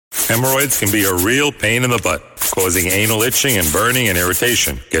Hemorrhoids can be a real pain in the butt, causing anal itching and burning and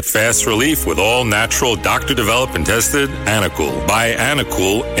irritation. Get fast relief with all natural, doctor-developed and tested Anacool. Buy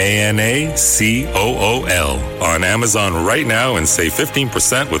Anacool, Anacool, on Amazon right now and save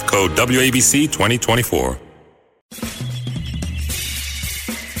 15% with code WABC 2024.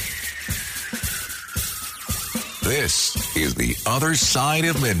 This is The Other Side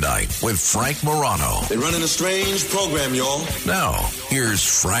of Midnight with Frank Morano. They're running a strange program, y'all. Now, here's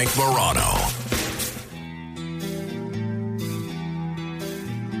Frank Morano.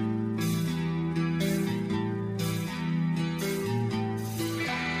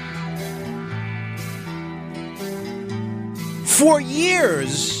 For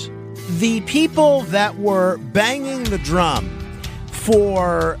years, the people that were banging the drum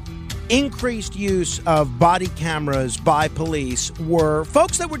for increased use of body cameras by police were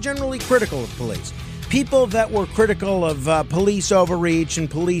folks that were generally critical of police. People that were critical of police overreach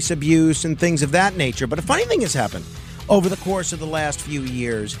and police abuse and things of that nature. But a funny thing has happened over the course of the last few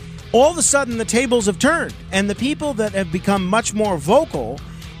years. All of a sudden, the tables have turned, and the people that have become much more vocal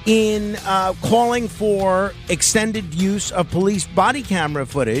in calling for extended use of police body camera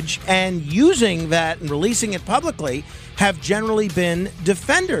footage and using that and releasing it publicly have generally been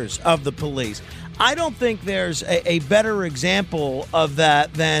defenders of the police. I don't think there's a better example of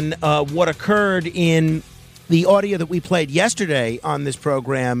that than what occurred in the audio that we played yesterday on this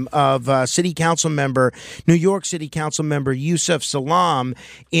program of New York City Council member Yusef Salaam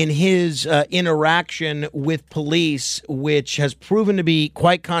in his interaction with police, which has proven to be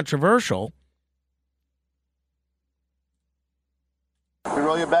quite controversial. Can you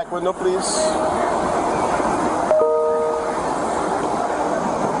roll your back window, please?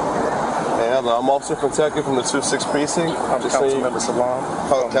 Hello, I'm Officer Kentucky from the 2-6 Precinct. I'm Councilmember Salaam.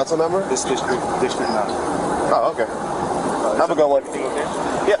 Oh, council member? This District 9. Oh, okay. Have a good one.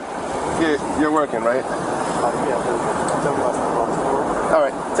 Yeah. You're working, right? Yeah. All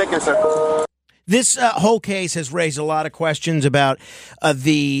right. Take care, sir. This whole case has raised a lot of questions about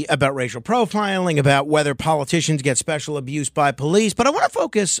racial profiling, about whether politicians get special abuse by police. But I want to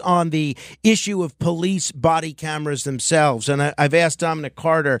focus on the issue of police body cameras themselves. And I've asked Dominic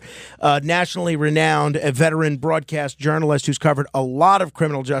Carter, nationally renowned veteran broadcast journalist who's covered a lot of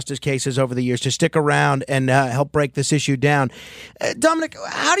criminal justice cases over the years, to stick around and help break this issue down. Dominic,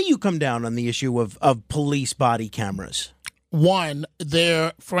 how do you come down on the issue of police body cameras? One,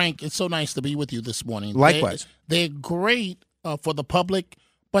 Frank, it's so nice to be with you this morning. Likewise. They're great for the public,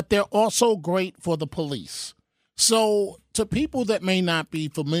 but they're also great for the police. So to people that may not be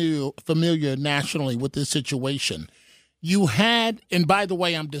familiar nationally with this situation, you had, and by the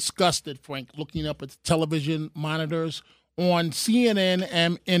way, I'm disgusted, Frank, looking up at the television monitors. On CNN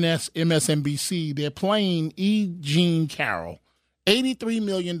and MSNBC, they're playing E. Jean Carroll. $83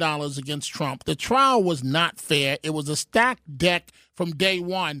 million against Trump. The trial was not fair. It was a stacked deck from day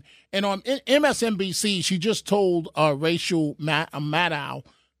one. And on MSNBC, she just told Rachel Maddow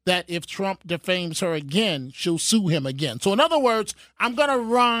that if Trump defames her again, she'll sue him again. So in other words, I'm going to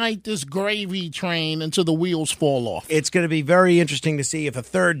ride this gravy train until the wheels fall off. It's going to be very interesting to see if a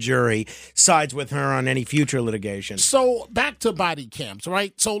third jury sides with her on any future litigation. So back to body cams,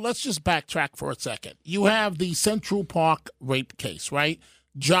 right? So let's just backtrack for a second. You have the Central Park rape case, right?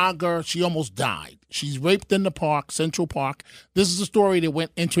 Jogger, she almost died. She's raped in the park, Central Park. This is a story that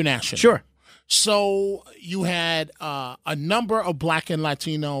went international. Sure. So you had a number of black and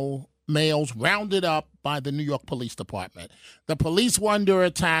Latino males rounded up by the New York Police Department. The police were under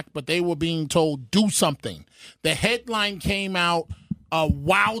attack, but they were being told, do something. The headline came out,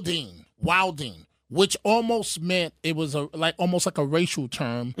 wilding, which almost meant it was almost like a racial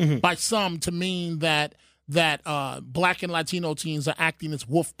term by some to mean that black and Latino teens are acting as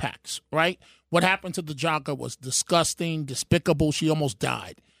wolf packs, right? What happened to the jogger was disgusting, despicable. She almost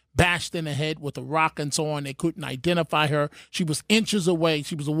died. Bashed in the head with a rock and so on. They couldn't identify her. She was inches away.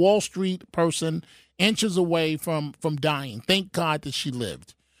 She was a Wall Street person, inches away from dying. Thank God that she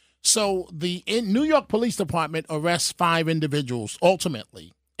lived. So the New York Police Department arrests 5 individuals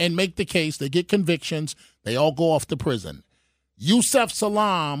ultimately and make the case. They get convictions. They all go off to prison. Yusef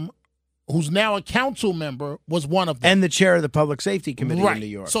Salaam, who's now a council member, was one of them. And the chair of the Public Safety Committee in New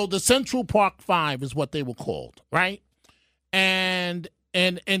York. So the Central Park 5 is what they were called, right? And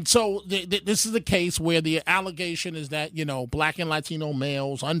so this is a case where the allegation is that, black and Latino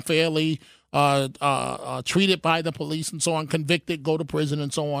males unfairly treated by the police and so on, convicted, go to prison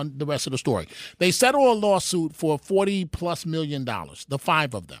and so on, the rest of the story. They settle a lawsuit for $40+ million, the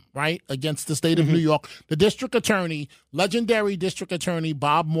 5 of them, right, against the state of New York. The district attorney, legendary district attorney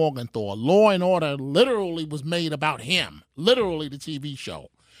Bob Morgenthau, Law and Order literally was made about him, literally the TV show.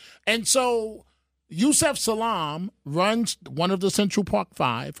 And so Yusef Salaam runs one of the Central Park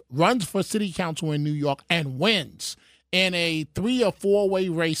Five, runs for city council in New York, and wins. In a 3 or 4-way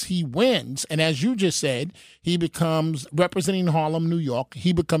race, he wins. And as you just said, he becomes, representing Harlem, New York,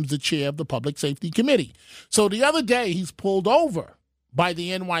 he becomes the chair of the Public Safety Committee. So the other day, he's pulled over by the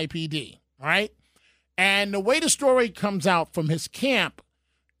NYPD, right? And the way the story comes out from his camp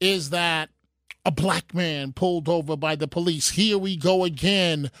is that a black man pulled over by the police. Here we go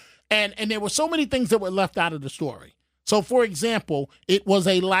again. And there were so many things that were left out of the story. So, for example, it was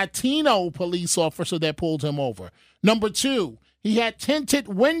a Latino police officer that pulled him over. Number 2, he had tinted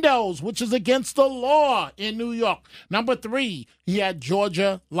windows, which is against the law in New York. Number 3, he had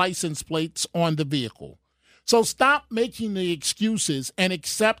Georgia license plates on the vehicle. So stop making the excuses and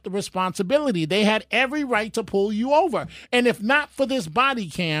accept the responsibility. They had every right to pull you over. And if not for this body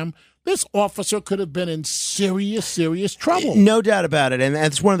cam, this officer could have been in serious, serious trouble. No doubt about it. And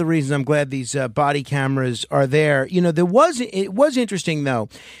that's one of the reasons I'm glad these body cameras are there. You know, it was interesting, though.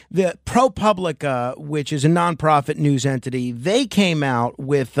 The ProPublica, which is a nonprofit news entity, they came out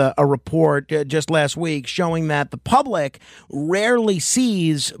with a report just last week showing that the public rarely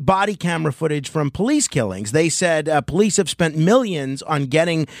sees body camera footage from police killings. They said police have spent millions on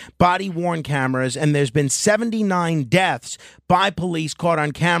getting body-worn cameras, and there's been 79 deaths by police caught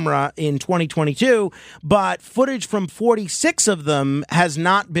on camera in 2022, but footage from 46 of them has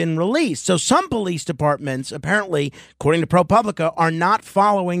not been released. So some police departments, apparently, according to ProPublica, are not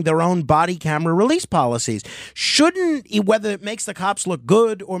following their own body camera release policies. Shouldn't, whether it makes the cops look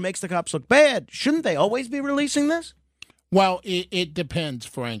good or makes the cops look bad, shouldn't they always be releasing this? Well, it depends,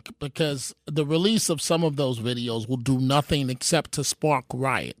 Frank, because the release of some of those videos will do nothing except to spark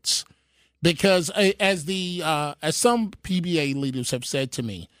riots. Because as some PBA leaders have said to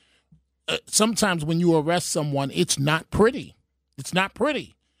me, sometimes when you arrest someone, it's not pretty. It's not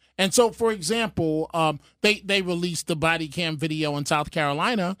pretty. And so, for example, they released the body cam video in South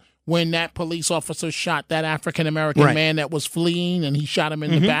Carolina when that police officer shot that African-American man that was fleeing, and he shot him in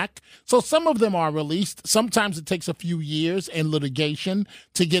the back. So some of them are released. Sometimes it takes a few years in litigation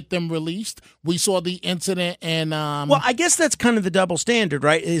to get them released. We saw the incident and well, I guess that's kind of the double standard,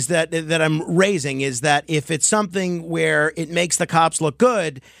 right? Is that I'm raising is that if it's something where it makes the cops look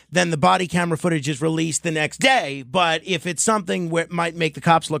good, then the body camera footage is released the next day. But if it's something where it might make the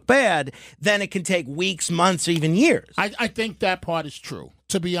cops look bad, then it can take weeks, months, even years. I think that part is true,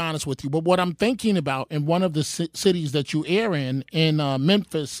 to be honest with you. But what I'm thinking about in one of the cities that you air in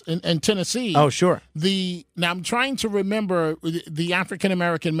Memphis, in Tennessee. Oh, sure. Now I'm trying to remember the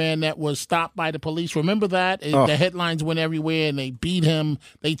African-American man that was stopped by the police. Remember that? The headlines went everywhere, and they beat him.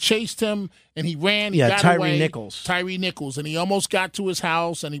 They chased him, and he ran. He got Tyree away. Nichols. Tyree Nichols. And he almost got to his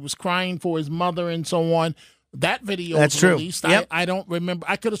house, and he was crying for his mother and so on. That video was released. Yep. I don't remember.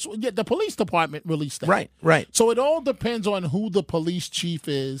 I could have. The police department released that. Right. So it all depends on who the police chief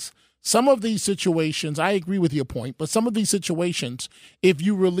is. Some of these situations, I agree with your point, but some of these situations, if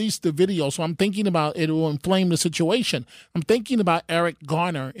you release the video, so I'm thinking about it will inflame the situation. I'm thinking about Eric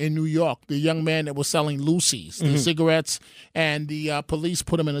Garner in New York, the young man that was selling Lucy's, the cigarettes, and the police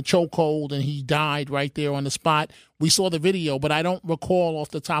put him in a chokehold, and he died right there on the spot. We saw the video, but I don't recall off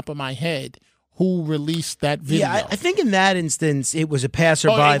the top of my head who released that video. Yeah, I think in that instance, it was a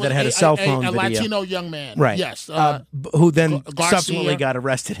passerby that had a cell phone a video. Latino young man. Right. Yes. Who then Garcia, subsequently got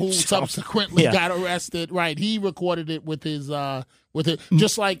arrested. Who subsequently got arrested. Right. He recorded it with his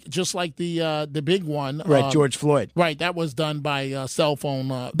just like the big one. Right, George Floyd. Right. That was done by cell phone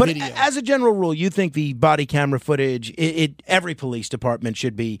but video. As a general rule, you think the body camera footage, every police department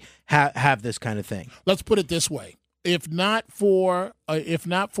should be have this kind of thing. Let's put it this way. If not for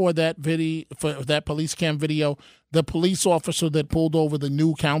that video, for that police cam video, the police officer that pulled over the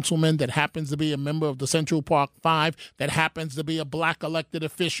new councilman that happens to be a member of the Central Park Five, that happens to be a black elected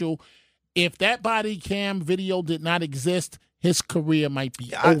official, if that body cam video did not exist, his career might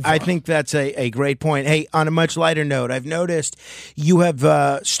be over. I think that's a great point. Hey, on a much lighter note, I've noticed you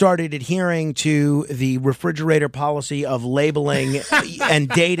have started adhering to the refrigerator policy of labeling and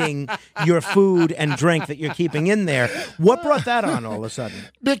dating your food and drink that you're keeping in there. What brought that on all of a sudden?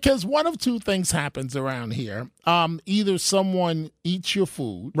 Because one of two things happens around here. Either someone eats your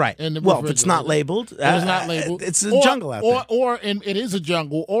food. Right. In the if it's not labeled. It's not labeled. It's a jungle out there. It is a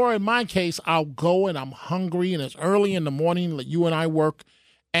jungle. Or in my case, I'll go and I'm hungry and it's early in the morning like you and I work,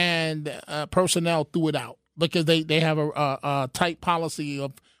 and personnel threw it out because they have a tight policy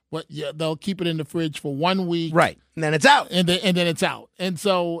of they'll keep it in the fridge for 1 week. Right. And then it's out. And then it's out. And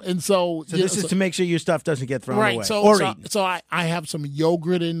so this is to make sure your stuff doesn't get thrown away. So I have some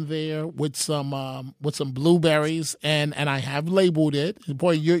yogurt in there with some blueberries, and I have labeled it.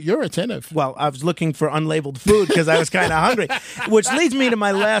 Boy, you're attentive. Well, I was looking for unlabeled food because I was kind of hungry, which leads me to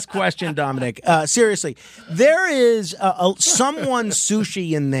my last question, Dominic. Seriously, there is someone's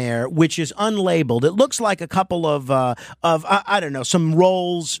sushi in there which is unlabeled. It looks like a couple of I don't know, some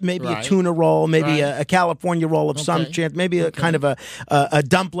rolls, maybe a tuna roll, maybe a California roll of some chance, maybe a kind of a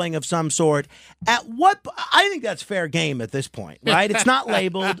dumpling of some sort. I think that's fair game at this point, right? It's not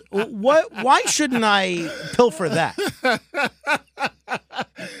labeled. Why shouldn't I pilfer that?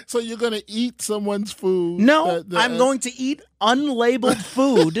 So you're going to eat someone's food? No, I'm going to eat unlabeled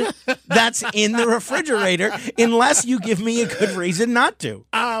food that's in the refrigerator unless you give me a good reason not to.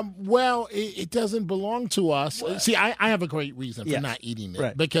 Well, it doesn't belong to us. See, I have a great reason for not eating it.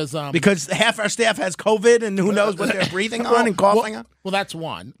 Right. Because half our staff has COVID and who knows what they're breathing on and coughing on. Well, that's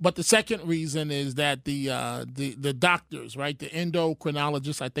one. But the second reason is that the doctors, right, the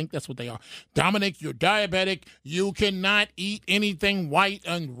endocrinologists, I think that's what they are. Dominic, you're diabetic. You cannot eat anything white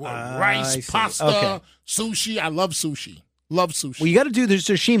and rice, pasta, sushi. I love sushi. Love sushi. Well, you got to do the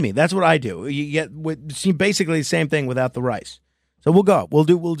sashimi. That's what I do. You get basically the same thing without the rice. So we'll go. We'll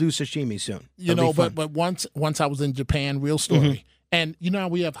do sashimi soon. But once I was in Japan, real story, and you know how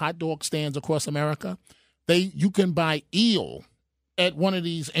we have hot dog stands across America. You can buy eel at one of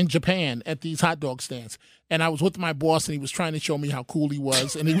these in Japan at these hot dog stands. And I was with my boss, and he was trying to show me how cool he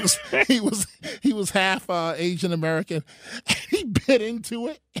was. And he was half Asian American. And he bit into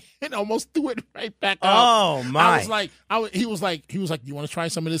it and almost threw it right back up. Oh my! He was like, "You want to try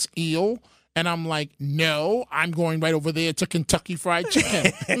some of this eel?" And I'm like, no, I'm going right over there to Kentucky Fried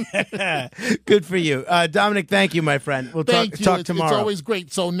Chicken. Good for you. Dominic, thank you, my friend. We'll talk tomorrow. It's always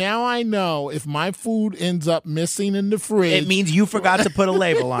great. So now I know if my food ends up missing in the fridge. It means you forgot to put a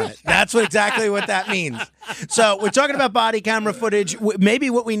label on it. That's exactly what that means. So we're talking about body camera footage. Maybe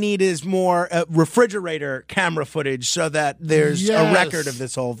what we need is more refrigerator camera footage so that there's a record of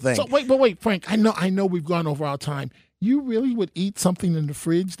this whole thing. So wait, Frank, I know we've gone over our time. You really would eat something in the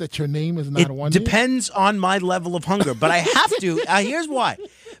fridge that your name is not on it? It depends on my level of hunger, but I have to. Here's why.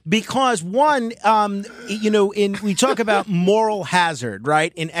 Because one, we talk about moral hazard,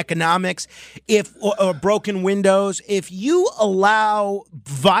 right? In economics, or broken windows, if you allow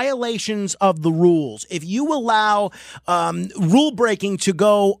violations of the rules, if you allow rule breaking to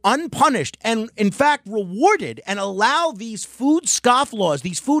go unpunished and in fact rewarded, and allow these food scofflaws,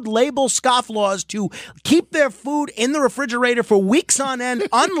 these food label scofflaws to keep their food in the refrigerator for weeks on end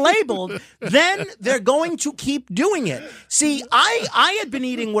unlabeled, then they're going to keep doing it. See, I had been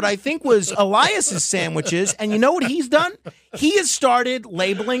eating what I think was Elias's sandwiches, and you know what he's done? He has started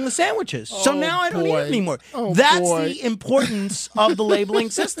labeling the sandwiches. So now I don't eat anymore. That's the importance of the labeling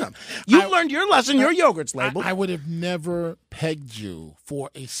system. You learned your lesson. Your yogurt's labeled. I would have never pegged you for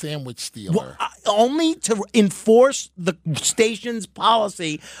a sandwich stealer. Only to enforce the station's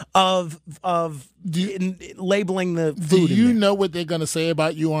policy of labeling the food. Do you know what they're going to say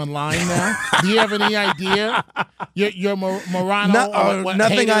about you online now? Do you have any idea? You're Morano?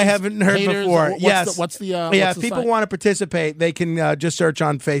 Nothing haters, I haven't heard before. What's the if people want to participate, they can just search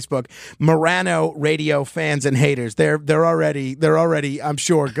on Facebook Morano Radio Fans and Haters. They're already I'm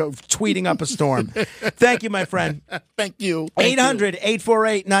sure tweeting up a storm. Thank you, my friend. Thank you.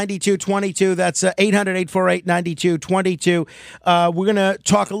 800-848-9222. That's 800-848-9222. We're going to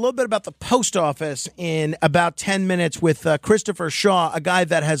talk a little bit about the post office in about 10 minutes with Christopher Shaw, a guy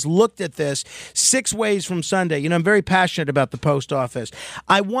that has looked at this 6 ways from Sunday. You know, I'm very passionate about the post office.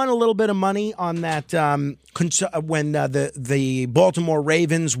 I won a little bit of money on that when the Baltimore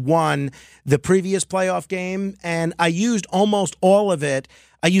Ravens won the previous playoff game, and I used almost all of it.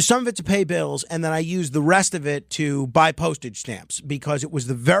 I used some of it to pay bills, and then I used the rest of it to buy postage stamps because it was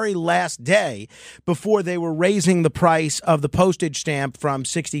the very last day before they were raising the price of the postage stamp from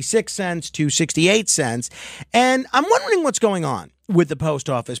 66 cents to 68 cents. And I'm wondering what's going on with the post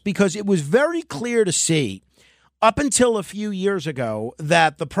office, because it was very clear to see up until a few years ago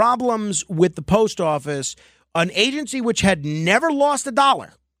that the problems with the post office, an agency which had never lost a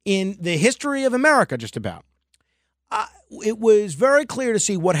dollar in the history of America, just about, it was very clear to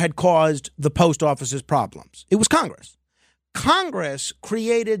see what had caused the post office's problems. It was Congress. Congress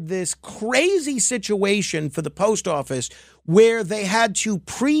created this crazy situation for the post office where they had to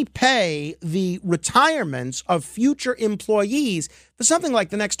prepay the retirements of future employees for something like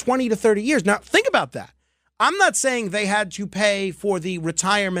the next 20 to 30 years. Now, think about that. I'm not saying they had to pay for the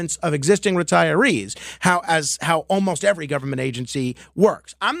retirements of existing retirees, how almost every government agency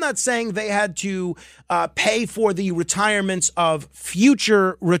works. I'm not saying they had to pay for the retirements of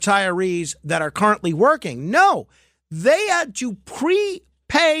future retirees that are currently working. No, they had to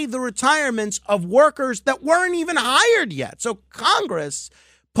prepay the retirements of workers that weren't even hired yet. So Congress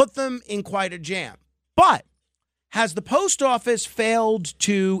put them in quite a jam. But has the post office failed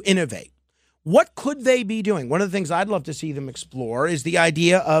to innovate? What could they be doing? One of the things I'd love to see them explore is the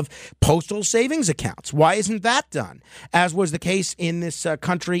idea of postal savings accounts. Why isn't that done, as was the case in this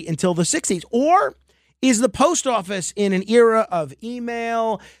country until the 60s? Or is the post office in an era of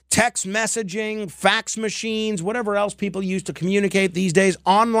email, text messaging, fax machines, whatever else people use to communicate these days,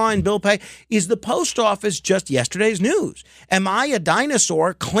 online bill pay? Is the post office just yesterday's news? Am I a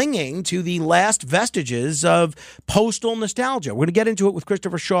dinosaur clinging to the last vestiges of postal nostalgia? We're going to get into it with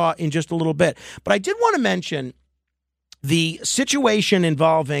Christopher Shaw in just a little bit. But I did want to mention the situation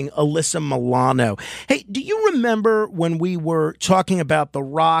involving Alyssa Milano. Hey, do you remember when we were talking about The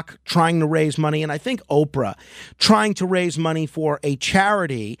Rock trying to raise money, and I think Oprah trying to raise money for a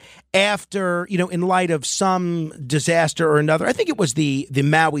charity after, in light of some disaster or another? I think it was the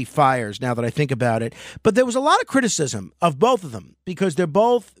Maui fires, now that I think about it. But there was a lot of criticism of both of them because they're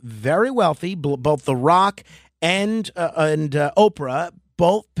both very wealthy, both The Rock and Oprah,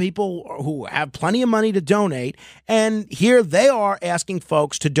 both people who have plenty of money to donate, and here they are asking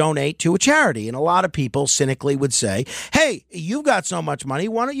folks to donate to a charity. And a lot of people cynically would say, hey, you've got so much money,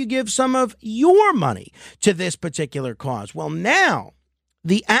 why don't you give some of your money to this particular cause? Well, now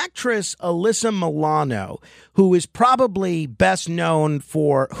the actress Alyssa Milano, who is probably best known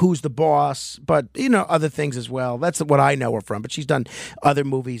for Who's the Boss, but, other things as well. That's what I know her from, but she's done other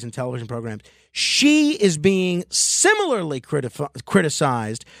movies and television programs. She is being similarly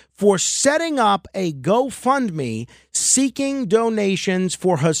criticized for setting up a GoFundMe seeking donations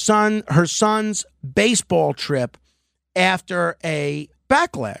for her son's baseball trip after a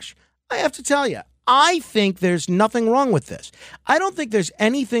backlash. I have to tell you, I think there's nothing wrong with this. I don't think there's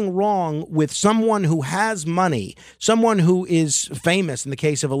anything wrong with someone who has money, someone who is famous in the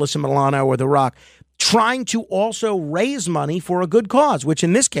case of Alyssa Milano or The Rock, trying to also raise money for a good cause, which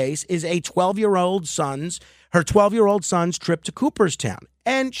in this case is her 12-year-old son's trip to Cooperstown.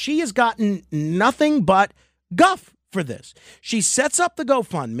 And she has gotten nothing but guff for this. She sets up the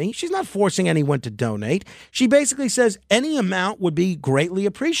GoFundMe. She's not forcing anyone to donate. She basically says any amount would be greatly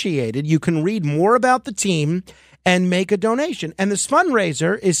appreciated. You can read more about the team and make a donation. And this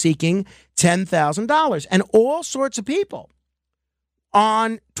fundraiser is seeking $10,000. And all sorts of people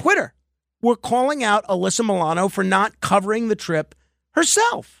on Twitter were calling out Alyssa Milano for not covering the trip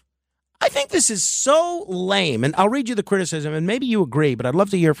herself. I think this is so lame, and I'll read you the criticism, and maybe you agree, but I'd love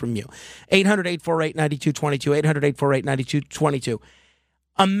to hear from you. 800-848-9222, 800-848-9222.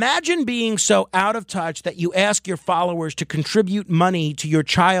 Imagine being so out of touch that you ask your followers to contribute money to your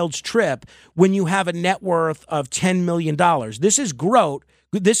child's trip when you have a net worth of $10 million. This is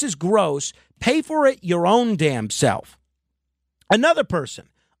gross. Pay for it your own damn self. Another person.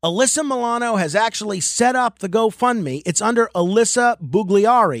 Alyssa Milano has actually set up the GoFundMe. It's under Alyssa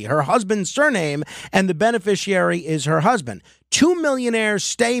Bugliari, her husband's surname, and the beneficiary is her husband. 2 millionaires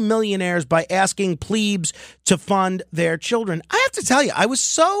stay millionaires by asking plebes to fund their children. I have to tell you, I was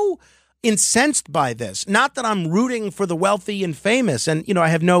so incensed by this. Not that I'm rooting for the wealthy and famous, and, I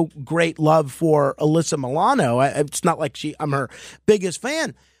have no great love for Alyssa Milano. It's not like I'm her biggest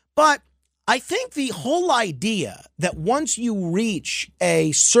fan, but I think the whole idea that once you reach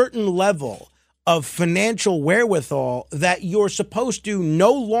a certain level of financial wherewithal that you're supposed to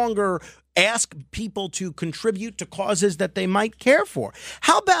no longer ask people to contribute to causes that they might care for.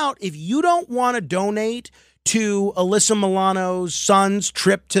 How about if you don't want to donate to Alyssa Milano's son's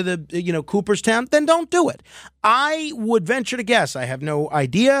trip to the, Cooperstown, then don't do it. I would venture to guess, I have no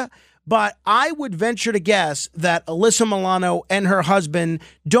idea, but I would venture to guess that Alyssa Milano and her husband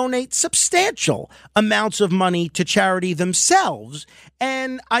donate substantial amounts of money to charity themselves.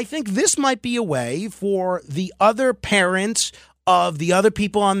 And I think this might be a way for the other parents of the other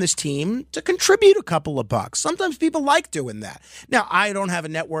people on this team to contribute a couple of bucks. Sometimes people like doing that. Now, I don't have a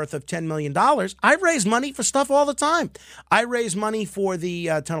net worth of $10 million. I raise money for stuff all the time. I raise money for the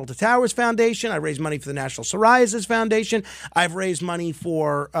Tunnel to Towers Foundation. I raise money for the National Psoriasis Foundation. I've raised money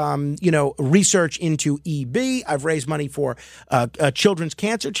for, research into EB. I've raised money for children's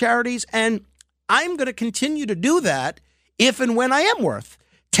cancer charities. And I'm going to continue to do that if and when I am worth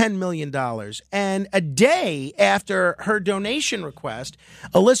 $10 million. And a day after her donation request,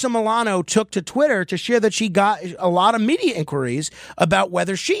 Alyssa Milano took to Twitter to share that she got a lot of media inquiries about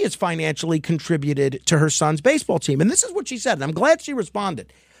whether she has financially contributed to her son's baseball team. And this is what she said, and I'm glad she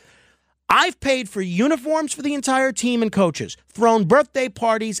responded. I've paid for uniforms for the entire team and coaches, thrown birthday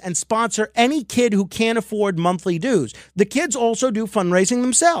parties, and sponsor any kid who can't afford monthly dues. The kids also do fundraising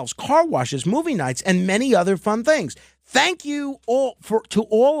themselves, car washes, movie nights, and many other fun things. Thank you all to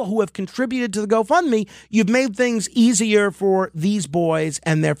all who have contributed to the GoFundMe. You've made things easier for these boys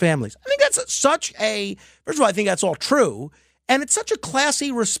and their families. I think that's first of all, I think that's all true. And it's such a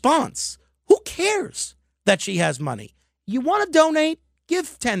classy response. Who cares that she has money? You want to donate? Give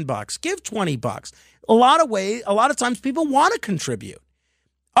 $10, give $20. A lot of times people want to contribute.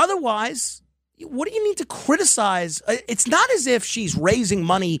 Otherwise, what do you need to criticize? It's not as if she's raising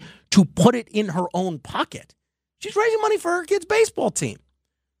money to put it in her own pocket. She's raising money for her kid's baseball team.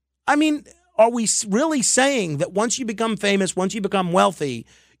 I mean, are we really saying that once you become famous, once you become wealthy,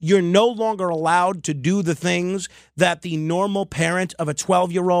 you're no longer allowed to do the things that the normal parent of a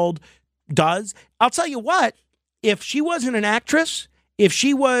 12-year-old does? I'll tell you what, if she wasn't an actress, if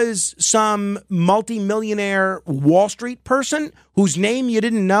she was some multimillionaire Wall Street person whose name you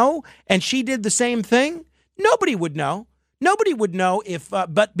didn't know and she did the same thing, nobody would know. Nobody would know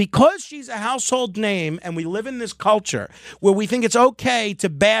but because she's a household name and we live in this culture where we think it's okay to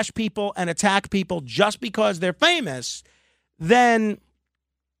bash people and attack people just because they're famous, then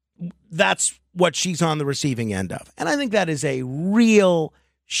that's what she's on the receiving end of. And I think that is a real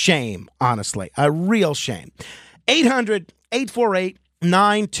shame, honestly, a real shame.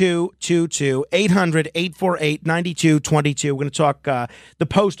 800-848-9222, 800-848-9222. We're going to talk the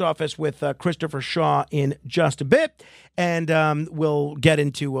post office with Christopher Shaw in just a bit, and we'll get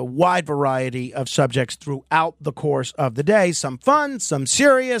into a wide variety of subjects throughout the course of the day. Some fun, some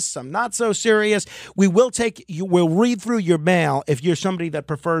serious, some not so serious. We'll read through your mail. If you're somebody that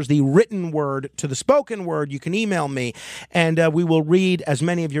prefers the written word to the spoken word, you can email me, and we will read as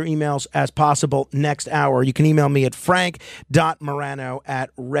many of your emails as possible next hour. You can email me at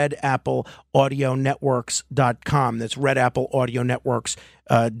frank.morano@redappleaudionetworks.com. That's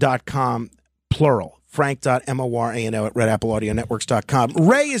redappleaudionetworks.com, plural. Frank.morano at redappleaudionetworks.com.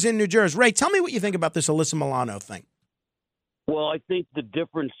 Ray is in New Jersey. Ray, tell me what you think about this Alyssa Milano thing. Well, I think the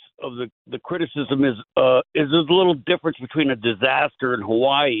difference of the criticism is there's a little difference between a disaster in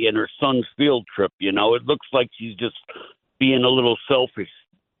Hawaii and her son's field trip. You know, it looks like she's just being a little selfish,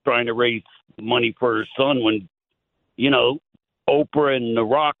 trying to raise money for her son when, you know, Oprah and The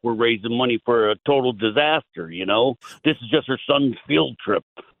Rock were raising money for a total disaster. You know, this is just her son's field trip.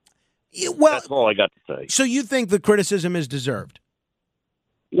 Well, that's all I got to say. So you think the criticism is deserved?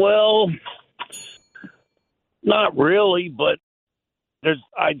 Well, not really, but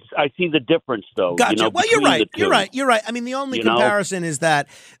I see the difference, though. Gotcha. You know, well, you're right. You're right. I mean, the only comparison is that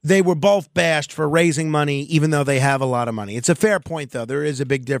they were both bashed for raising money, even though they have a lot of money. It's a fair point, though. There is a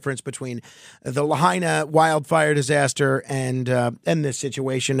big difference between the Lahaina wildfire disaster and this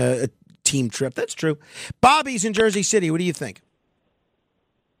situation, a team trip. That's true. Bobby's in Jersey City. What do you think?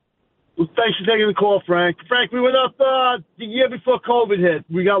 Well, thanks for taking the call, Frank. Frank, we went up the year before COVID hit.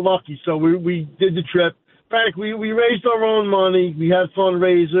 We got lucky, so we did the trip. Frank, we raised our own money. We had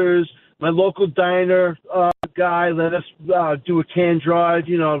fundraisers. My local diner guy let us do a can drive,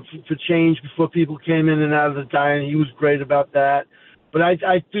 you know, for change before people came in and out of the diner. He was great about that. But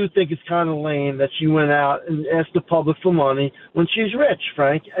I do think it's kind of lame that she went out and asked the public for money when she's rich,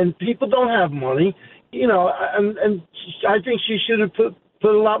 Frank. And people don't have money, you know, and I think she should have put a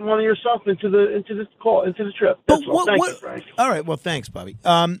lot of money herself into the trip. That's all. Thank you, Frank. All right. Well, thanks, Bobby.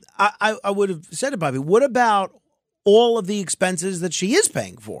 I would have said to Bobby, what about all of the expenses that she is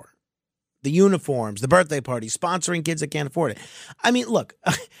paying for? The uniforms, the birthday parties, sponsoring kids that can't afford it. I mean, look,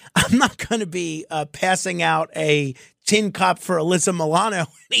 I'm not going to be passing out a tin cup for Alyssa Milano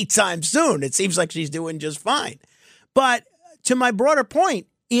anytime soon. It seems like she's doing just fine. But to my broader point,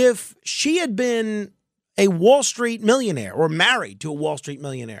 if she had been a Wall Street millionaire or married to a Wall Street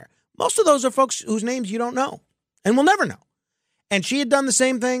millionaire, most of those are folks whose names you don't know and will never know. And she had done the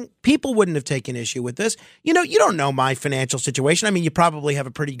same thing, people wouldn't have taken issue with this. You know, you don't know my financial situation. I mean, you probably have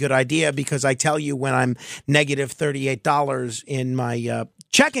a pretty good idea because I tell you when I'm negative $38 in my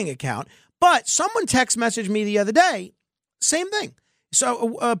checking account. But someone text messaged me the other day, same thing.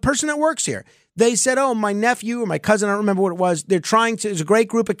 So a person that works here, they said, oh, my nephew or my cousin, I don't remember what it was. There's a great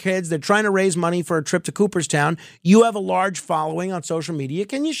group of kids. They're trying to raise money for a trip to Cooperstown. You have a large following on social media.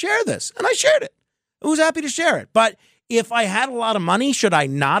 Can you share this? And I shared it. I was happy to share it. But if I had a lot of money, should I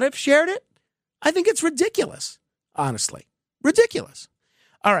not have shared it? I think it's ridiculous, honestly. Ridiculous.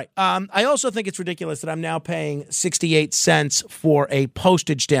 All right. I also think it's ridiculous that I'm now paying 68 cents for a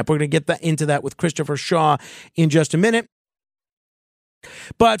postage stamp. We're going to get into that with Christopher Shaw in just a minute.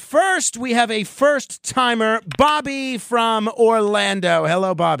 But first, we have a first-timer, Bobby from Orlando.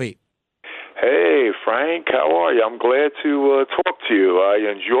 Hello, Bobby. Hey, Frank, how are you? I'm glad to talk to you. I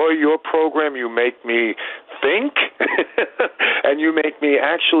enjoy your program. You make me think, and you make me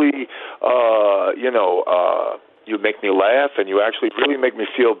actually, you make me laugh, and you actually really make me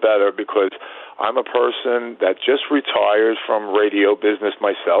feel better because I'm a person that just retired from radio business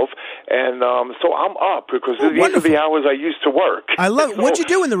myself, and so I'm up because these are the hours I used to work. I love it. What'd you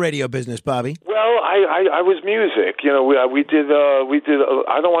do in the radio business, Bobby? Well, I was music. You know, we did.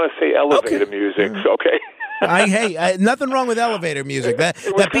 I don't want to say elevator music. Okay. Hey, nothing wrong with elevator music. That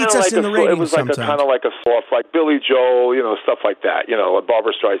beats us in the ratings. It was like kind of like a soft, like Billy Joel, stuff like that.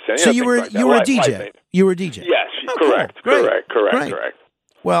 Barbra Streisand. So you were a DJ. You were a DJ. Yes, correct.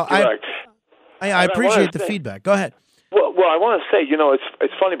 Well, I appreciate the feedback. Go ahead. Well, I want to say,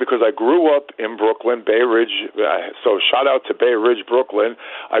 it's funny because I grew up in Brooklyn, Bay Ridge. So shout out to Bay Ridge, Brooklyn.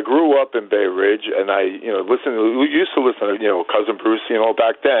 I grew up in Bay Ridge, and I, used to listen to, Cousin Bruce,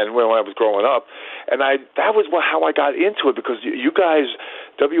 back then when I was growing up, and that was how I got into it because you guys,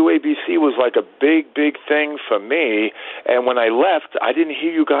 WABC was like a big, big thing for me. And when I left, I didn't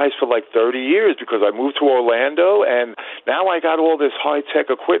hear you guys for like 30 years because I moved to Orlando, and now I got all this high-tech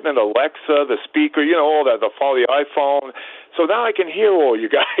equipment, Alexa, the speaker, all that, the iPhone. So now I can hear all you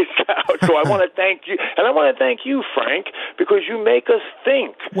guys out. So I want to thank you, and I want to thank you, Frank, because you make us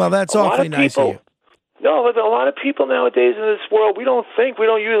think. Well, that's awfully nice of you. No, but a lot of people nowadays in this world, we don't think, we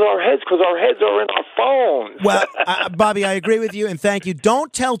don't use our heads because our heads are in our phones. Well, Bobby, I agree with you, and thank you.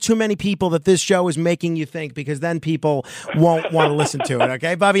 Don't tell too many people that this show is making you think because then people won't want to listen to it,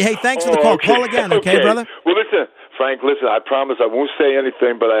 okay? Bobby, hey, thanks for the call. Okay. Call again, okay, brother? Well, listen, Frank, I promise I won't say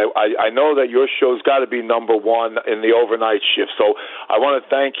anything, but I know that your show's got to be number one in the overnight shift. So I want to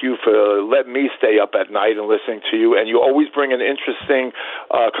thank you for letting me stay up at night and listening to you. And you always bring an interesting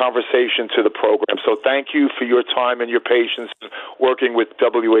conversation to the program. So thank you for your time and your patience working with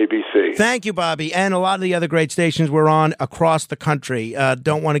WABC. Thank you, Bobby. And a lot of the other great stations we're on across the country.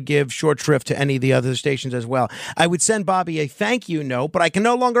 Don't want to give short shrift to any of the other stations as well. I would send Bobby a thank you note, but I can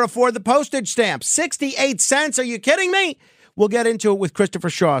no longer afford the postage stamp. 68 cents. Are you kidding me? We'll get into it with Christopher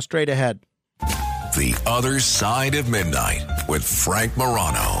Shaw straight ahead. The Other Side of Midnight with Frank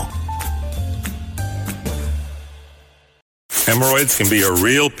Morano. Hemorrhoids can be a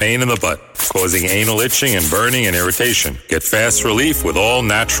real pain in the butt, causing anal itching and burning and irritation. Get fast relief with all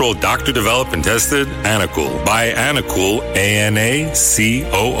natural, doctor-developed and tested Anacool. Buy Anacool, ANACOOL,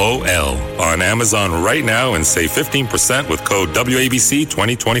 on Amazon right now and save 15% with code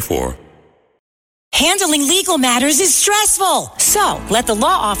WABC2024. Handling legal matters is stressful. So, let the law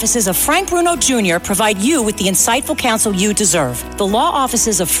offices of Frank Bruno Jr. provide you with the insightful counsel you deserve. The law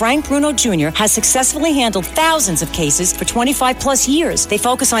offices of Frank Bruno Jr. has successfully handled thousands of cases for 25 plus years. They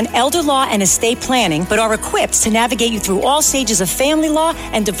focus on elder law and estate planning, but are equipped to navigate you through all stages of family law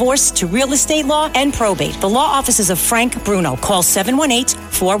and divorce to real estate law and probate. The law offices of Frank Bruno. Call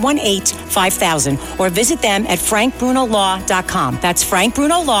 718-418-5000 or visit them at frankbrunolaw.com. That's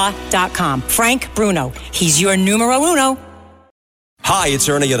frankbrunolaw.com. Frank Bruno. He's your numero uno. Hi, it's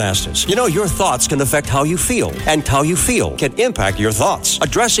Ernie Anastas. You know, your thoughts can affect how you feel, and how you feel can impact your thoughts.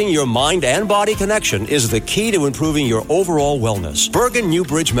 Addressing your mind and body connection is the key to improving your overall wellness. Bergen New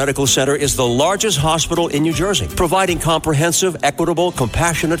Bridge Medical Center is the largest hospital in New Jersey, providing comprehensive, equitable,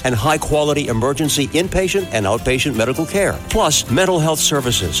 compassionate, and high-quality emergency inpatient and outpatient medical care, plus mental health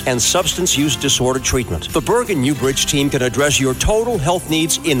services and substance use disorder treatment. The Bergen New Bridge team can address your total health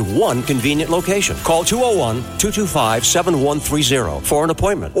needs in one convenient location. Call 201-225-7130 for an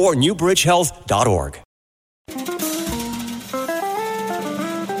appointment or newbridgehealth.org.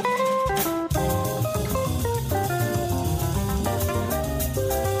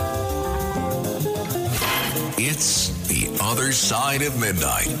 It's The Other Side of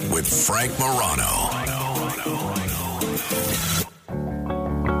Midnight with Frank Morano.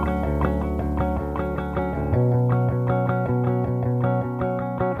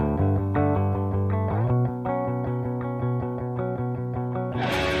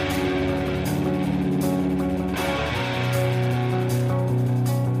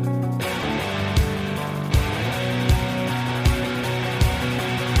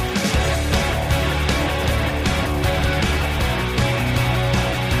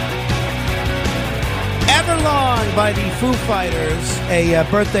 By the Foo Fighters, a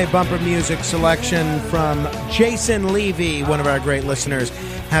birthday bumper music selection from Jason Levy, one of our great listeners.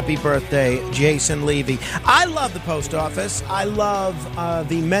 Happy birthday, Jason Levy. I love the post office. I love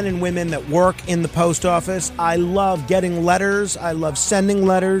the men and women that work in the post office. I love getting letters. I love sending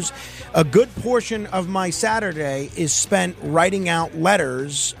letters. A good portion of my Saturday is spent writing out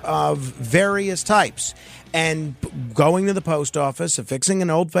letters of various types and going to the post office, affixing an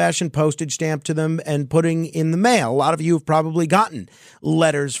old-fashioned postage stamp to them and putting in the mail. A lot of you have probably gotten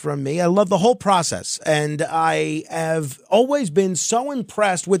letters from me. I love the whole process, and I have always been so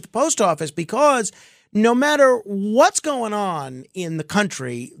impressed with the post office because no matter what's going on in the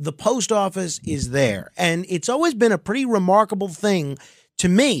country, the post office is there. And it's always been a pretty remarkable thing to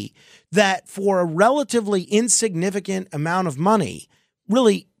me that for a relatively insignificant amount of money,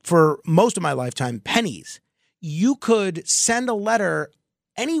 really for most of my lifetime, pennies, you could send a letter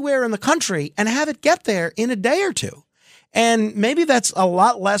anywhere in the country and have it get there in a day or two. And maybe that's a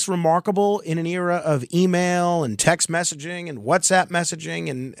lot less remarkable in an era of email and text messaging and WhatsApp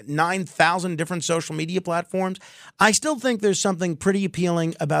messaging and 9,000 different social media platforms. I still think there's something pretty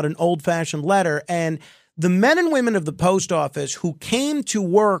appealing about an old-fashioned letter. And the men and women of the post office who came to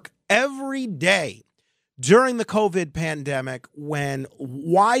work every day during the COVID pandemic, when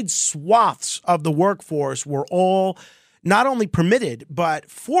wide swaths of the workforce were all not only permitted, but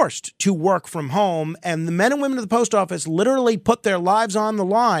forced to work from home, and the men and women of the post office literally put their lives on the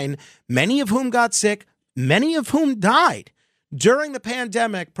line, many of whom got sick, many of whom died during the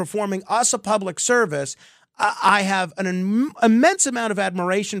pandemic, performing us a public service. I have an immense amount of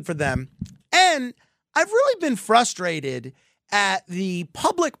admiration for them, and I've really been frustrated at the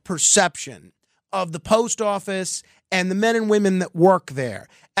public perception of the post office and the men and women that work there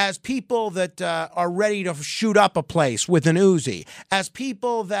as people that are ready to shoot up a place with an Uzi, as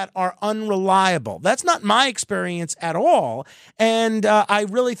people that are unreliable. That's not my experience at all. And I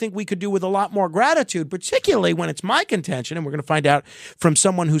really think we could do with a lot more gratitude, particularly when it's my contention, and we're going to find out from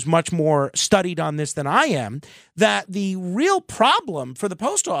someone who's much more studied on this than I am, that the real problem for the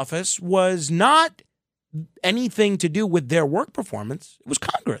post office was not anything to do with their work performance. It was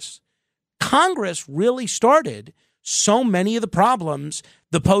Congress. Congress really started so many of the problems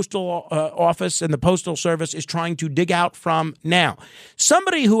the postal office and the postal service is trying to dig out from now.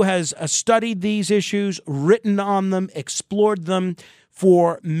 Somebody who has studied these issues, written on them, explored them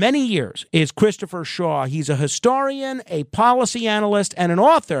for many years is Christopher Shaw. He's a historian, a policy analyst, and an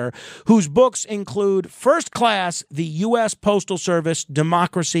author whose books include First Class, The U.S. Postal Service,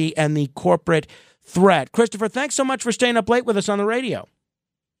 Democracy, and the Corporate Threat. Christopher, thanks so much for staying up late with us on the radio.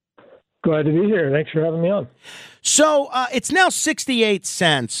 Glad to be here. Thanks for having me on. So it's now 68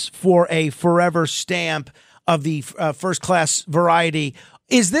 cents for a forever stamp of the first class variety.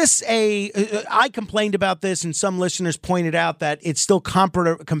 Is this I complained about this, and some listeners pointed out that it's still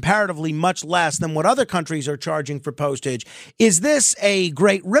comparatively much less than what other countries are charging for postage. Is this a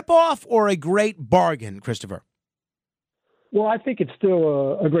great ripoff or a great bargain, Christopher? Well, I think it's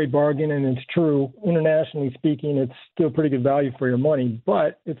still a great bargain, and it's true. Internationally speaking, it's still pretty good value for your money.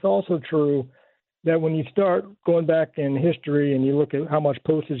 But it's also true that when you start going back in history and you look at how much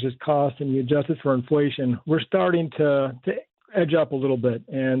postage has cost and you adjust it for inflation, we're starting to edge up a little bit.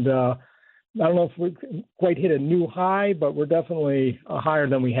 And I don't know if we quite hit a new high, but we're definitely higher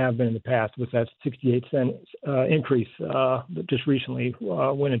than we have been in the past with that 68 cent increase that just recently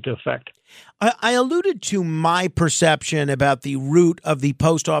went into effect. I alluded to my perception about the root of the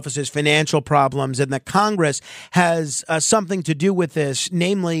post office's financial problems, and that Congress has something to do with this,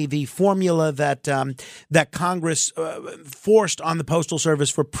 namely the formula that that Congress forced on the Postal Service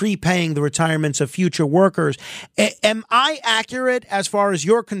for prepaying the retirements of future workers. Am I accurate as far as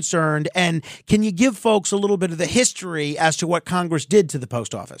you're concerned? And can you give folks a little bit of the history as to what Congress did to the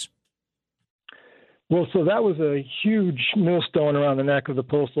post office? Well, so that was a huge millstone around the neck of the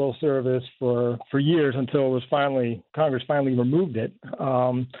Postal Service for years until it was Congress finally removed it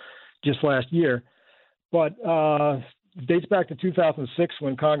just last year. But it dates back to 2006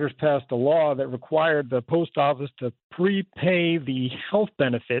 when Congress passed a law that required the post office to prepay the health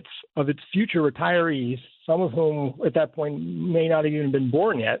benefits of its future retirees, some of whom at that point may not have even been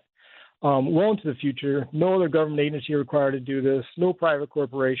born yet, well into the future. No other government agency required to do this. No private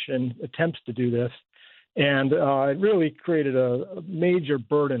corporation attempts to do this. And it really created a major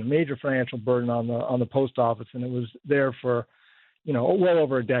financial burden on the post office, and it was there for, well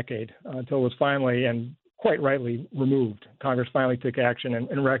over a decade until it was finally and quite rightly removed. Congress finally took action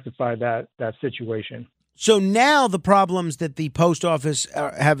and rectified that situation. So now the problems that the post office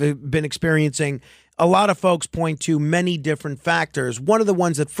have been experiencing, a lot of folks point to many different factors. One of the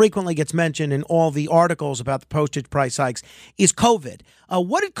ones that frequently gets mentioned in all the articles about the postage price hikes is COVID.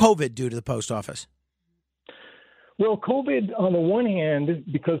 What did COVID do to the post office? Well, COVID, on the one hand,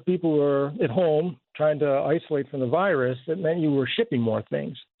 because people were at home trying to isolate from the virus, it meant you were shipping more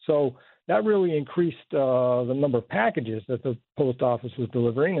things. So that really increased the number of packages that the post office was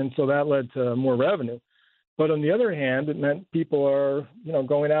delivering, and so that led to more revenue. But on the other hand, it meant people are,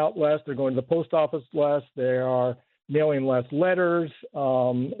 going out less. They're going to the post office less. They are mailing less letters,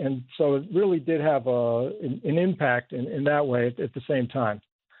 and so it really did have an impact in that way at the same time.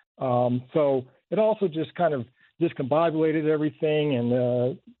 So it also just kind of discombobulated everything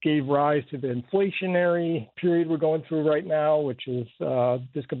and gave rise to the inflationary period we're going through right now, which is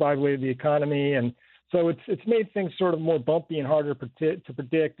discombobulated the economy. And so it's made things sort of more bumpy and harder to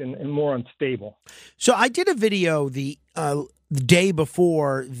predict and more unstable. So I did a video the day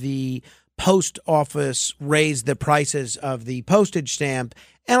before the post office raised the prices of the postage stamp,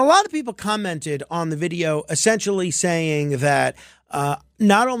 and a lot of people commented on the video essentially saying that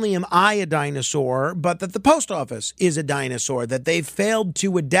not only am I a dinosaur, but that the post office is a dinosaur, that they've failed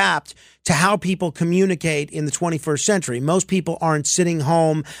to adapt to how people communicate in the 21st century. Most people aren't sitting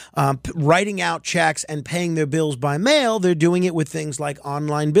home writing out checks and paying their bills by mail. They're doing it with things like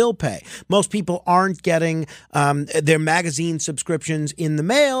online bill pay. Most people aren't getting their magazine subscriptions in the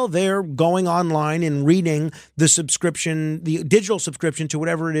mail. They're going online and reading the digital subscription to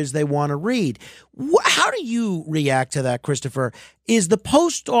whatever it is they want to read. How do you react to that, Christopher? Is the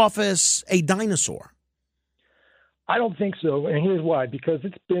post office a dinosaur? I don't think so, and here's why. Because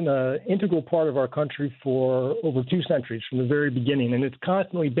it's been an integral part of our country for over 2 centuries from the very beginning, and it's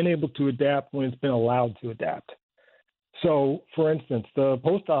constantly been able to adapt when it's been allowed to adapt. So, for instance, the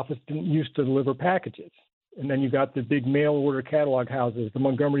post office didn't used to deliver packages, and then you got the big mail order catalog houses, the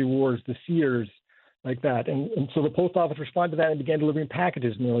Montgomery Wards, the Sears, like that. And so the post office responded to that and began delivering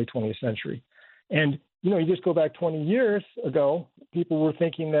packages in the early 20th century. And, you just go back 20 years ago, people were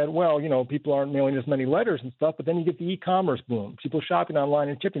thinking that, well, people aren't mailing as many letters and stuff, but then you get the e-commerce boom, people shopping online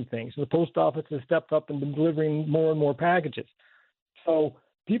and shipping things. And the post office has stepped up and been delivering more and more packages. So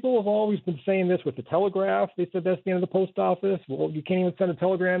people have always been saying this with the telegraph. They said that's the end of the post office. Well, you can't even send a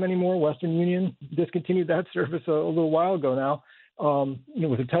telegram anymore. Western Union discontinued that service a little while ago now.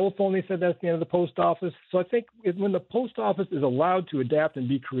 With the telephone, they said that's the end of the post office. So I think when the post office is allowed to adapt and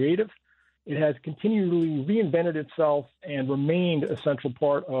be creative, it has continually reinvented itself and remained a central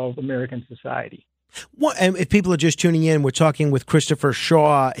part of American society. Well, and if people are just tuning in, we're talking with Christopher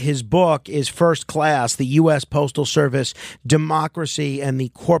Shaw. His book is First Class, the U.S. Postal Service, Democracy, and the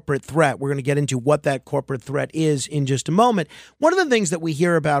Corporate Threat. We're going to get into what that corporate threat is in just a moment. One of the things that we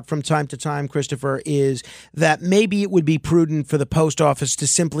hear about from time to time, Christopher, is that maybe it would be prudent for the post office to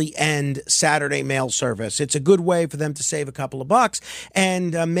simply end Saturday mail service. It's a good way for them to save a couple of bucks,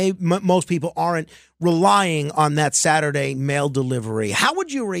 and most people aren't relying on that Saturday mail delivery. How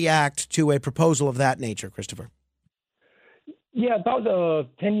would you react to a proposal of that nature, Christopher? Yeah, about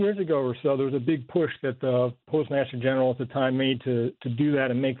 10 years ago or so, there was a big push that the Postmaster General at the time made to do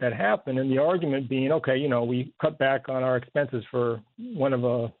that and make that happen. And the argument being, okay, we cut back on our expenses for one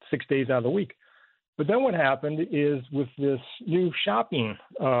of 6 days out of the week. But then what happened is with this new shopping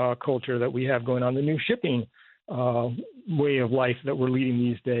culture that we have going on, the new shipping way of life that we're leading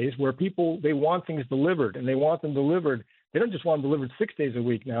these days, where people, they want things delivered, and they want them delivered. They don't just want them delivered 6 days a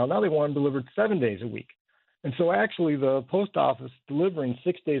week now. Now they want them delivered 7 days a week. And so actually the post office delivering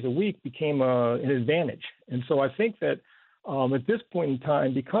 6 days a week became an advantage. And so I think that at this point in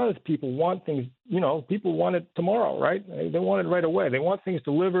time, because people want things, people want it tomorrow, right? They want it right away. They want things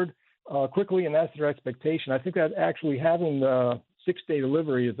delivered quickly, and that's their expectation. I think that actually having the 6-day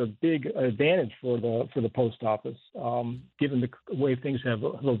delivery is a big advantage for the post office, given the way things have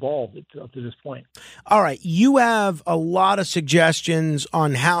evolved up to this point. All right. You have a lot of suggestions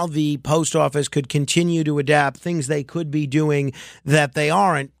on how the post office could continue to adapt, things they could be doing that they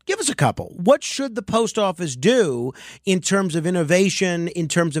aren't. Give us a couple. What should the post office do in terms of innovation, in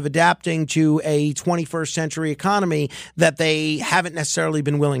terms of adapting to a 21st century economy that they haven't necessarily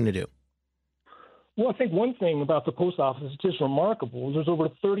been willing to do? Well, I think one thing about the post office is just remarkable. There's over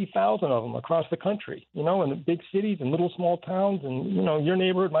 30,000 of them across the country, in the big cities and little small towns and, your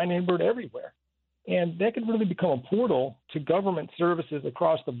neighborhood, my neighborhood, everywhere. And that could really become a portal to government services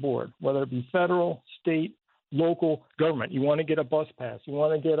across the board, whether it be federal, state, local government. You want to get a bus pass. You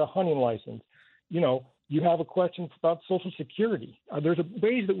want to get a hunting license. You have a question about Social Security. There's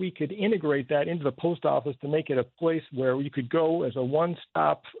ways that we could integrate that into the post office to make it a place where you could go as a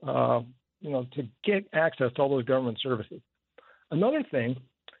one-stop to get access to all those government services. Another thing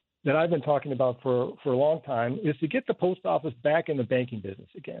that I've been talking about for a long time is to get the post office back in the banking business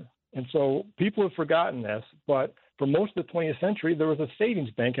again. And so people have forgotten this, but for most of the 20th century, there was a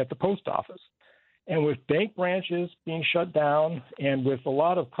savings bank at the post office. And with bank branches being shut down and with a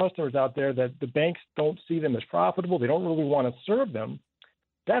lot of customers out there that the banks don't see them as profitable, they don't really want to serve them,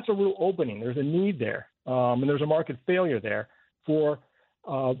 that's a real opening. There's a need there, and there's a market failure there for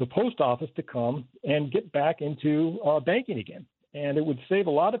the post office to come and get back into banking again. And it would save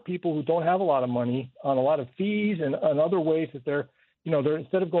a lot of people who don't have a lot of money on a lot of fees and other ways that they're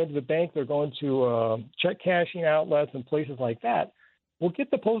instead of going to the bank, they're going to check cashing outlets and places like that. We'll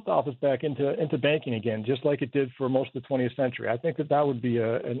get the post office back into banking again, just like it did for most of the 20th century. I think that would be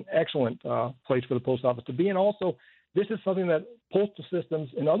an excellent place for the post office to be. And also, this is something that postal systems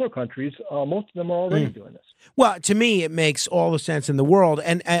in other countries, most of them are already doing this. Well, to me, it makes all the sense in the world.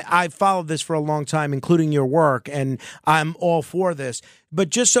 And I've followed this for a long time, including your work, and I'm all for this. But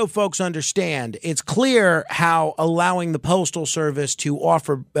just so folks understand, it's clear how allowing the Postal Service to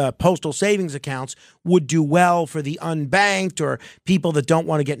offer postal savings accounts would do well for the unbanked or people that don't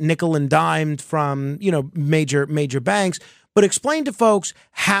want to get nickel and dimed from, major banks. But explain to folks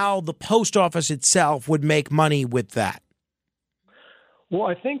how the post office itself would make money with that. Well,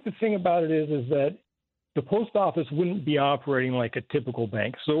 I think the thing about it is that the post office wouldn't be operating like a typical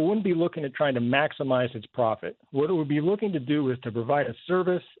bank. So it wouldn't be looking at trying to maximize its profit. What it would be looking to do is to provide a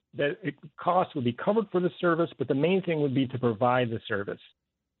service that costs would be covered for the service, but the main thing would be to provide the service.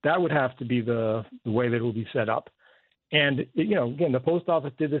 That would have to be the way that it would be set up. And, again, the post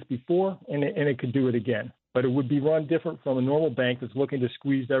office did this before, and it could do it again. But it would be run different from a normal bank that's looking to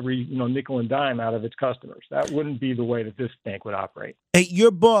squeeze every nickel and dime out of its customers. That wouldn't be the way that this bank would operate. Hey,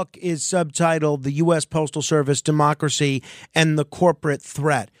 your book is subtitled The U.S. Postal Service, Democracy, and the Corporate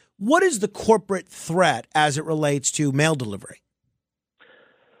Threat. What is the corporate threat as it relates to mail delivery?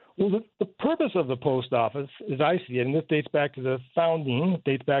 Well, the purpose of the post office, as I see it, and this dates back to the founding, it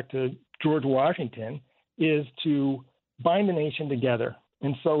dates back to George Washington, is to bind the nation together.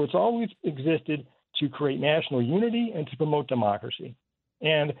 And so it's always existed to create national unity and to promote democracy.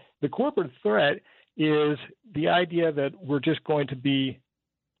 And the corporate threat is the idea that we're just going to be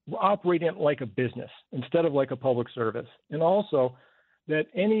operating like a business instead of like a public service. And also that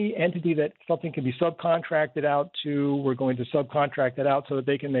any entity that something can be subcontracted out to, we're going to subcontract it out so that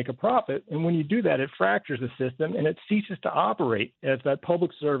they can make a profit. And when you do that, it fractures the system and it ceases to operate as that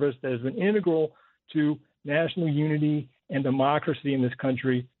public service that has been integral to national unity and democracy in this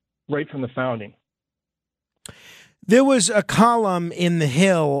country right from the founding. There was a column in The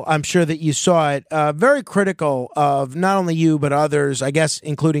Hill, I'm sure that you saw it, very critical of not only you but others, I guess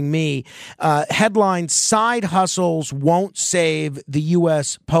including me. Headline, Side Hustles Won't Save the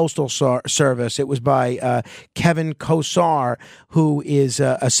U.S. Postal Service. It was by Kevin Kosar, who is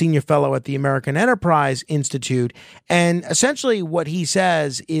a senior fellow at the American Enterprise Institute. And essentially what he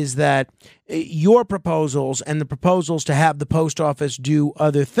says is that your proposals and the proposals to have the post office do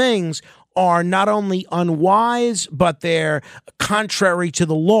other things are not only unwise, but they're contrary to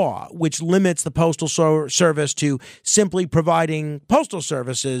the law, which limits the Postal Service to simply providing postal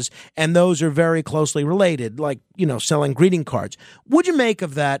services, and those are very closely related, like, selling greeting cards. What'd you make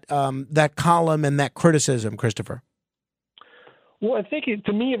of that column and that criticism, Christopher? Well, I think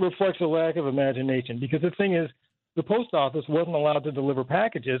to me it reflects a lack of imagination, because the thing is, the post office wasn't allowed to deliver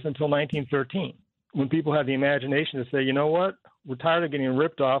packages until 1913, when people had the imagination to say, you know what, we're tired of getting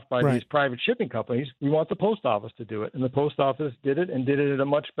ripped off by these private shipping companies. We want the post office to do it. And the post office did it, and did it in a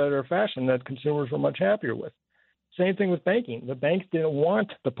much better fashion that consumers were much happier with. Same thing with banking. The banks didn't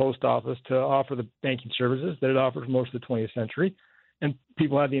want the post office to offer the banking services that it offered for most of the 20th century, and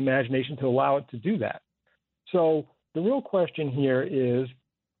people had the imagination to allow it to do that. So the real question here is,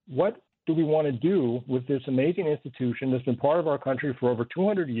 what do we want to do with this amazing institution that's been part of our country for over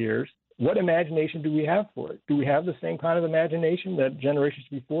 200 years? What imagination do we have for it? Do we have the same kind of imagination that generations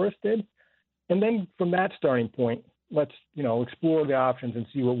before us did? And then from that starting point, let's, explore the options and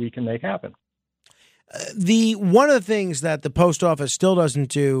see what we can make happen. One of the things that the post office still doesn't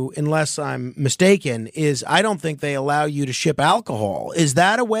do, unless I'm mistaken, is I don't think they allow you to ship alcohol. Is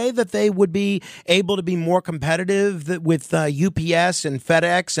that a way that they would be able to be more competitive with UPS and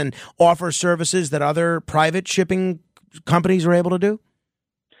FedEx and offer services that other private shipping companies are able to do?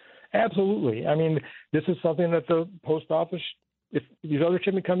 Absolutely. I mean, this is something that the post office, if these other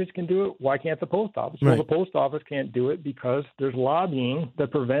shipping companies can do it, why can't the post office? Well, the post office can't do it because there's lobbying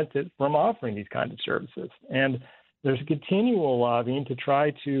that prevents it from offering these kinds of services. And there's a continual lobbying to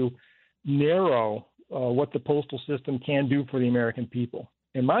try to narrow what the postal system can do for the American people.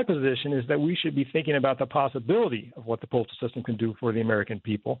 And my position is that we should be thinking about the possibility of what the postal system can do for the American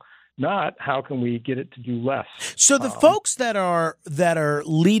people, not, how can we get it to do less? So the folks that are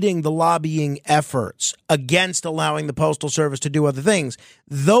leading the lobbying efforts against allowing the Postal Service to do other things,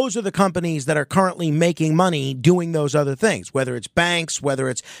 those are the companies that are currently making money doing those other things, whether it's banks, whether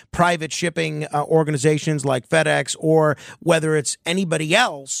it's private shipping organizations like FedEx, or whether it's anybody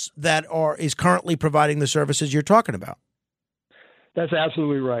else that is currently providing the services you're talking about. That's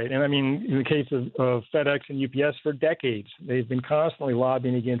absolutely right. And I mean, in the case of FedEx and UPS, for decades, they've been constantly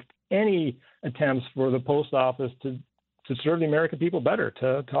lobbying against any attempts for the post office to serve the American people better,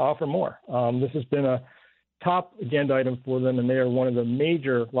 to offer more. This has been a top agenda item for them, and they are one of the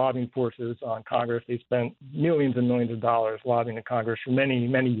major lobbying forces on Congress. They spent millions and millions of dollars lobbying the Congress for many,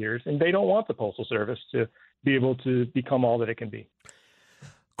 many years, and they don't want the Postal Service to be able to become all that it can be.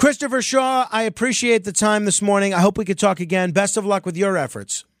 Christopher Shaw, I appreciate the time this morning. I hope we could talk again. Best of luck with your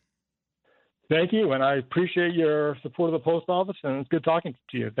efforts. Thank you, and I appreciate your support of the post office, and it's good talking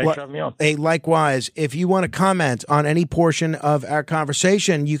to you. Thanks for having me on. Hey, likewise. If you want to comment on any portion of our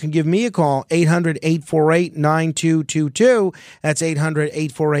conversation, you can give me a call, 800-848-9222. That's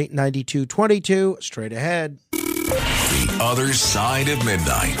 800-848-9222. Straight ahead. The Other Side of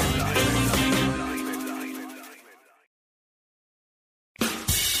Midnight.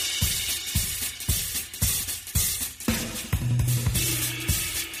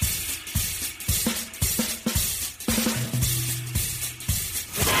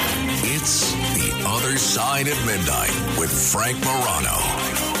 It's The Other Side of Midnight with Frank Morano.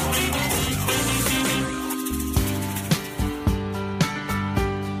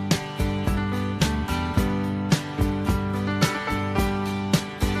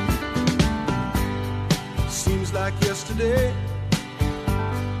 Seems like yesterday,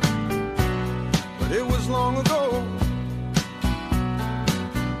 but it was long ago.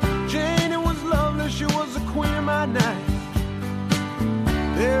 Jane, it was lovely, she was the queen of my night.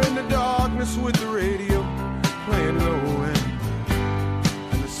 There in the darkness with the radio playing low end,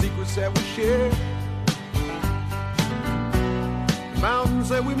 and the secrets that we shared, mountains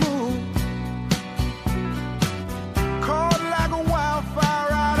that we moved, caught like a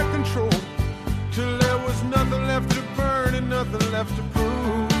wildfire out of control, till there was nothing left to burn and nothing left to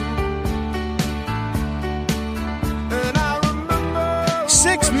prove. And I remember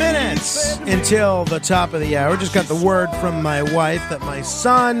 6 minutes until the top of the hour. Just got the word from my wife that my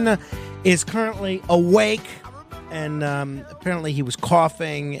son is currently awake, and apparently he was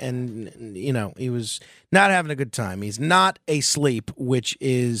coughing, and he was not having a good time. He's not asleep, which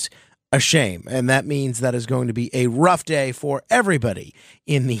is a shame, and that means that is going to be a rough day for everybody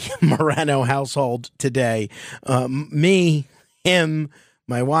in the Morano household today. Me, him,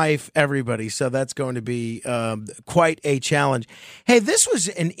 my wife, everybody. So that's going to be quite a challenge. Hey, this was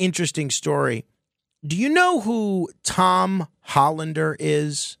an interesting story. Do you know who Tom Hollander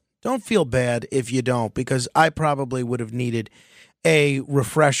is? Don't feel bad if you don't, because I probably would have needed a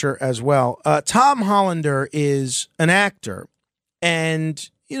refresher as well. Tom Hollander is an actor, and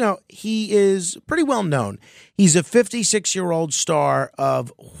he is pretty well known. He's a 56-year-old star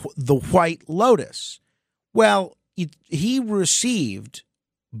of The White Lotus. Well, he received,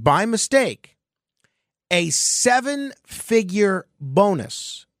 by mistake, a 7-figure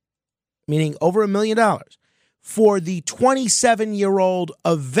bonus, meaning over $1 million, for the 27-year-old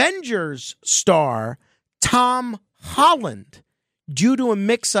Avengers star Tom Holland, due to a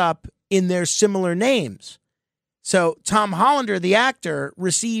mix-up in their similar names. So Tom Hollander, the actor,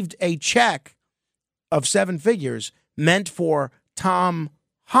 received a check of 7 figures meant for Tom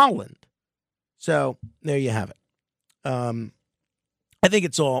Holland. So there you have it. I think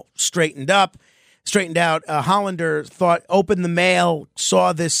it's all straightened out. Hollander opened the mail,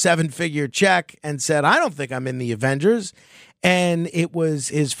 saw this 7-figure check, and said, I don't think I'm in the Avengers. And it was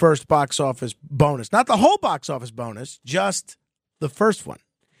his first box office bonus. Not the whole box office bonus, just the first one.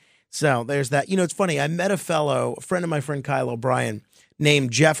 So there's that. It's funny. I met a friend of my friend Kyle O'Brien,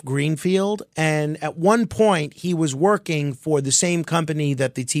 named Jeff Greenfield. And at one point, he was working for the same company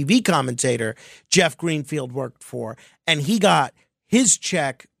that the TV commentator Jeff Greenfield worked for. And he got his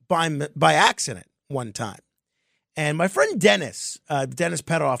check by accident one time. And my friend Dennis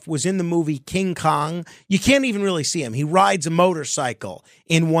Petoff, was in the movie King Kong. You can't even really see him. He rides a motorcycle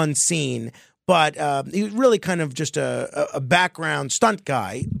in one scene, but he was really kind of just a background stunt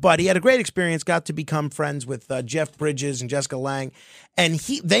guy. But he had a great experience, got to become friends with Jeff Bridges and Jessica Lange. And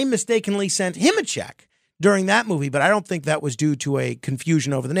they mistakenly sent him a check during that movie, but I don't think that was due to a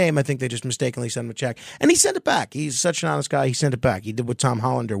confusion over the name. I think they just mistakenly sent him a check, and he sent it back. He's such an honest guy. He sent it back. He did what Tom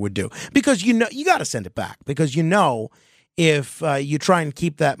Hollander would do, because you got to send it back, because if you try and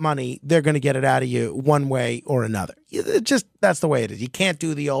keep that money, they're going to get it out of you one way or another. That's the way it is. You can't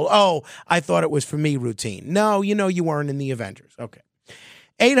do the old, oh, I thought it was for me routine. No, you weren't in the Avengers. Okay.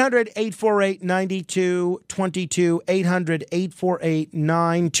 800-848-9222,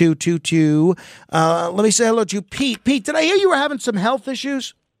 800-848-9222. Let me say hello to Pete. Pete, did I hear you were having some health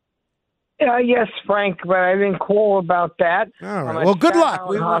issues? Yes, Frank, but I didn't call about that. All right. Well, good luck.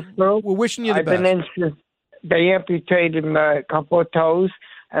 We're wishing you the best. I've been in, they amputated a couple of toes,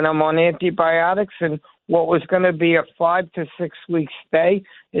 and I'm on antibiotics, and what was going to be a 5 to 6 week stay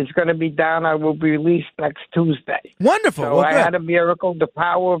is going to be down. I will be released next Tuesday. Wonderful. So I had a miracle, the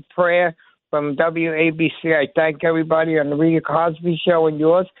power of prayer from WABC. I thank everybody on the Rita Cosby Show and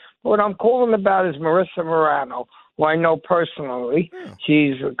yours. What I'm calling about is Marissa Morano, who I know personally. Yeah.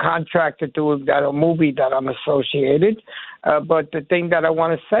 She's contracted to a movie that I'm associated. But the thing that I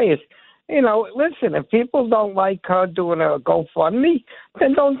want to say is, listen, if people don't like her doing a GoFundMe,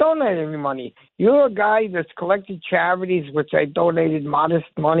 then don't donate any money. You're a guy that's collected charities, which I donated modest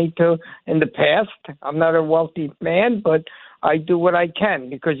money to in the past. I'm not a wealthy man, but I do what I can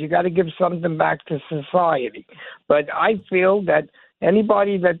because you got to give something back to society. But I feel that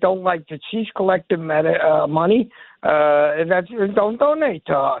anybody that don't like that she's collecting money, don't donate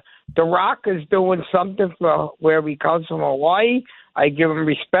to her. The Rock is doing something for where he comes from, Hawaii. I give him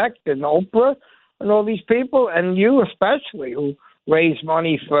respect, and Oprah and all these people, and you especially, who raise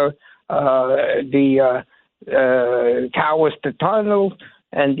money for the Towers to Tunnel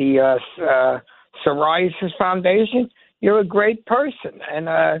and the Psoriasis Foundation. You're a great person. And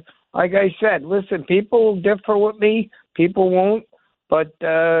like I said, listen, people differ with me. People won't. But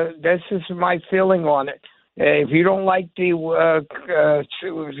this is my feeling on it. If you don't like the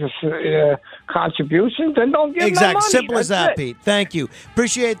contributions, then don't give them money. Simple as that, it. Pete. Thank you.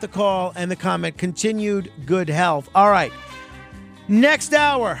 Appreciate the call and the comment. Continued good health. All right. Next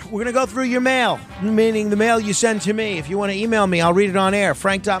hour, we're going to go through your mail, meaning the mail you send to me. If you want to email me, I'll read it on air.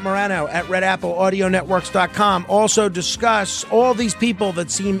 Frank.Morano@RedAppleAudioNetworks.com. Also discuss all these people that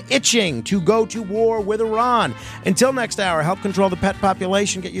seem itching to go to war with Iran. Until next hour, help control the pet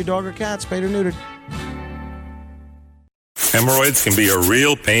population. Get your dog or cat spayed or neutered. Hemorrhoids can be a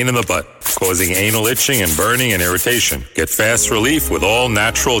real pain in the butt, causing anal itching and burning and irritation. Get fast relief with all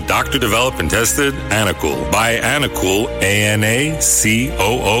natural, doctor-developed and tested Anacool. Buy Anacool,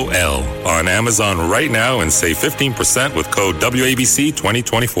 ANACOOL, on Amazon right now and save 15% with code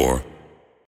WABC2024.